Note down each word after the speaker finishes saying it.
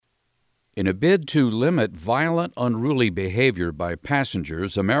In a bid to limit violent, unruly behavior by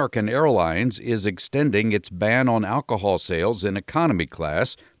passengers, American Airlines is extending its ban on alcohol sales in economy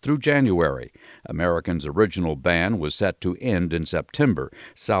class through January. American's original ban was set to end in September.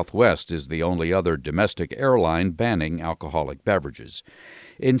 Southwest is the only other domestic airline banning alcoholic beverages.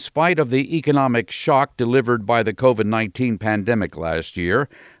 In spite of the economic shock delivered by the COVID-19 pandemic last year,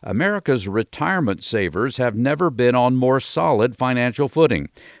 America's retirement savers have never been on more solid financial footing.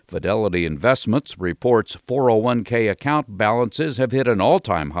 Fidelity Investments reports 401k account balances have hit an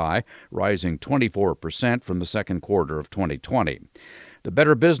all-time high, rising 24% from the second quarter of 2020. The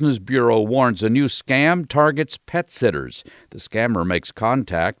Better Business Bureau warns a new scam targets pet sitters. The scammer makes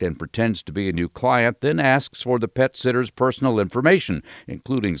contact and pretends to be a new client, then asks for the pet sitter's personal information,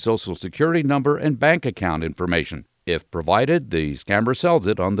 including Social Security number and bank account information. If provided, the scammer sells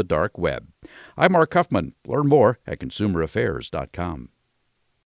it on the dark web. I'm Mark Huffman. Learn more at ConsumerAffairs.com.